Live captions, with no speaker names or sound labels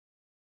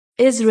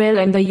Israel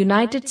and the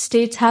United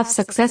States have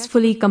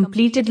successfully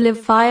completed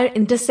live-fire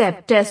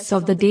intercept tests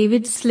of the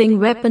David Sling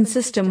weapon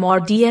system or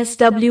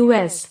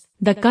DSWS,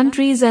 the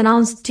countries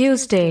announced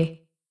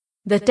Tuesday.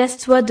 The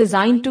tests were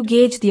designed to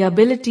gauge the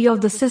ability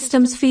of the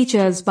system's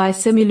features by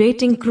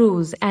simulating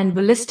cruise and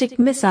ballistic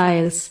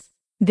missiles.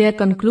 Their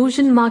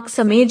conclusion marks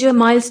a major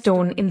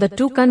milestone in the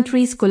two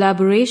countries'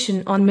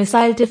 collaboration on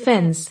missile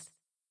defense.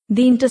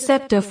 The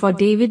interceptor for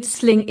David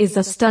Sling is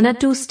a Stunner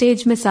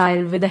two-stage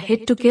missile with a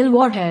hit-to-kill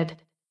warhead.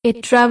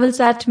 It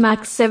travels at Mach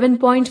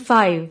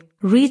 7.5,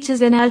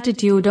 reaches an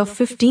altitude of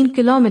 15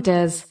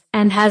 kilometers,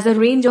 and has a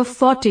range of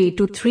 40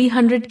 to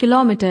 300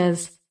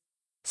 kilometers.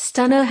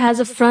 Stunner has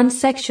a front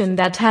section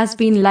that has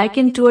been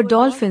likened to a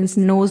dolphin's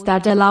nose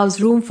that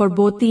allows room for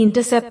both the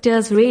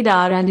interceptor's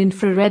radar and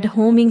infrared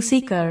homing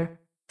seeker.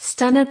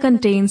 Stunner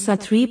contains a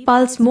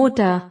 3-pulse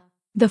motor.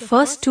 The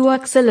first two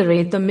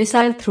accelerate the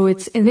missile through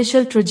its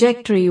initial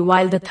trajectory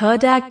while the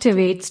third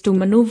activates to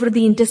maneuver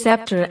the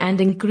interceptor and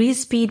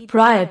increase speed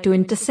prior to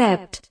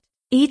intercept.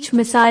 Each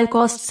missile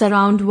costs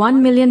around $1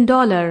 million.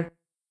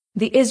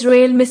 The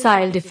Israel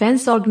Missile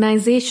Defense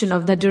Organization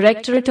of the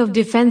Directorate of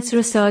Defense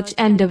Research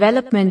and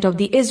Development of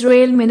the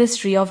Israel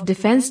Ministry of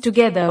Defense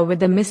together with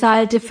the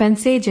Missile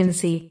Defense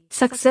Agency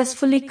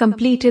successfully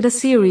completed a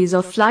series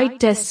of flight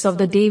tests of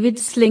the David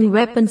Sling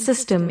weapon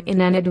system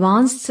in an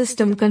advanced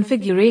system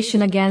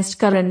configuration against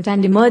current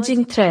and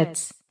emerging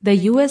threats, the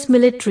U.S.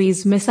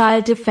 military's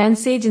Missile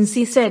Defense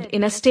Agency said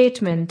in a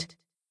statement.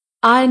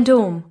 Iron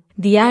Dome,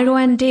 the Arrow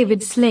and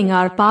David Sling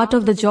are part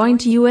of the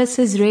joint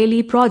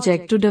U.S.-Israeli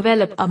project to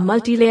develop a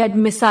multi-layered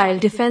missile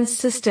defense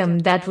system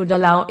that would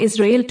allow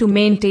Israel to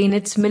maintain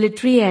its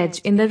military edge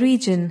in the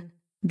region.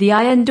 The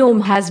Iron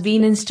Dome has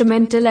been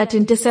instrumental at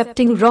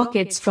intercepting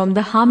rockets from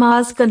the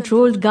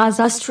Hamas-controlled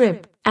Gaza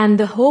Strip, and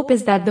the hope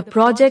is that the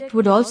project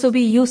would also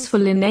be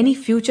useful in any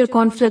future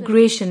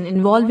conflagration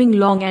involving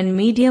long and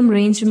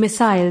medium-range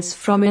missiles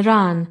from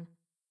Iran.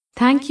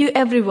 Thank you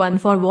everyone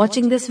for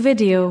watching this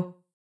video.